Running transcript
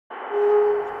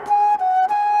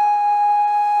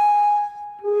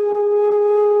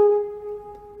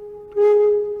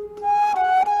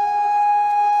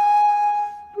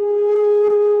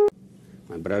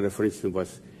brother, for instance,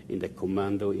 was in the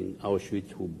commando in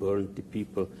Auschwitz who burned the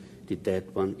people, the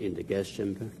dead one, in the gas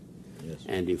chamber. Yes.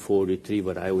 And in 43,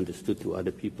 what I understood to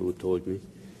other people who told me,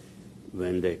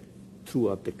 when they threw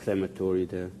up the crematory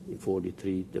there in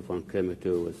 43, the one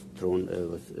crematory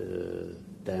was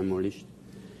demolished.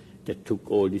 They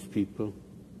took all these people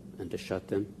and they shot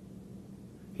them.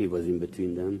 He was in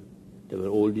between them. There were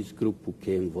all this group who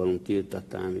came, volunteered that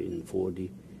time in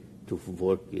 40 to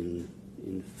work in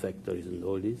factories and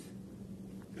all this.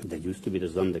 That used to be the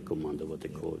Sonderkommando, what they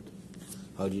called.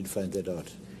 How did you find that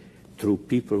out? Through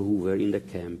people who were in the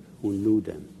camp, who knew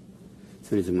them.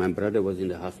 So my brother was in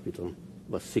the hospital,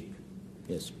 was sick.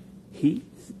 Yes. He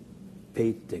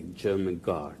paid the German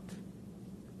guard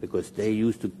because they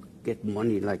used to get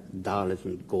money like dollars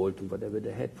and gold and whatever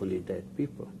they had for the dead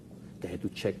people. They had to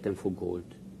check them for gold,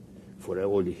 for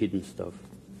all the hidden stuff.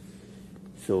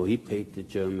 So he paid the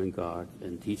German guard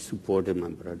and he supported my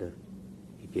brother.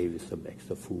 He gave us some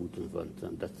extra food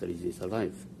and that's the reason he's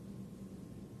alive.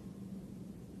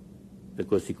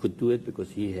 Because he could do it, because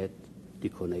he had the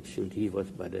connection. He was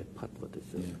by the pot, what they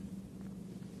say. Yeah.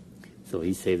 So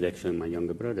he saved actually my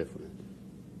younger brother from it.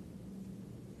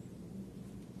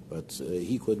 But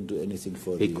he couldn't do anything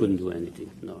for He couldn't do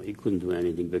anything. No, he couldn't do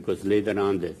anything because later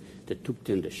on they took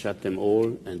them, they shot them all,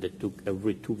 and they took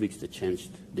every 2 weeks they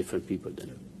changed different people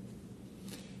then.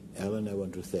 Alan, I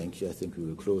want to thank you. I think we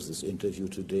will close this interview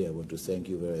today. I want to thank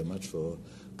you very much for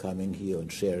coming here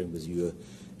and sharing with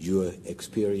your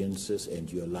experiences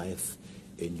and your life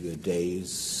in your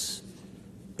days,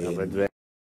 in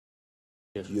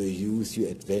your youth, your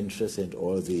adventures, and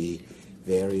all the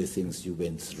various things you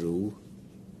went through.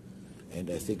 And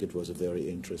I think it was a very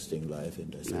interesting life,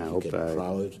 and I think you can be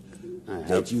proud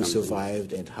that you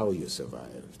survived and how you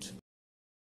survived.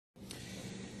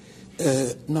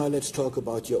 Now let's talk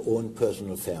about your own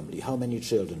personal family. How many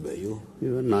children were you?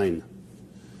 We were 9.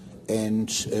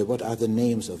 And what are the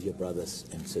names of your brothers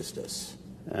and sisters?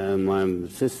 My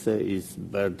sister is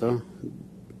Berta.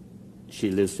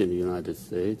 She lives in the United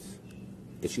States.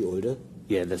 Is she older?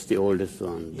 Yeah, that's the oldest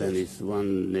one. Yes. Then is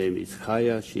one name is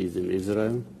Chaya. She's in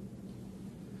Israel.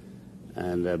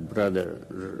 And a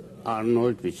brother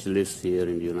Arnold, which lives here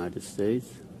in the United States.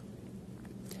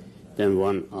 Then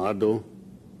one Ado,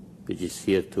 which is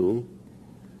here too.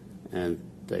 And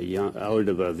the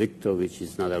older brother Victor, which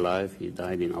is not alive, he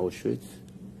died in Auschwitz.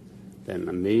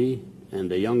 Then me, and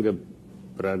the younger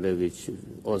brother, which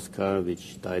Oscar,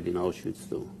 which died in Auschwitz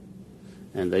too.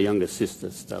 And the younger sister,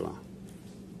 Stella.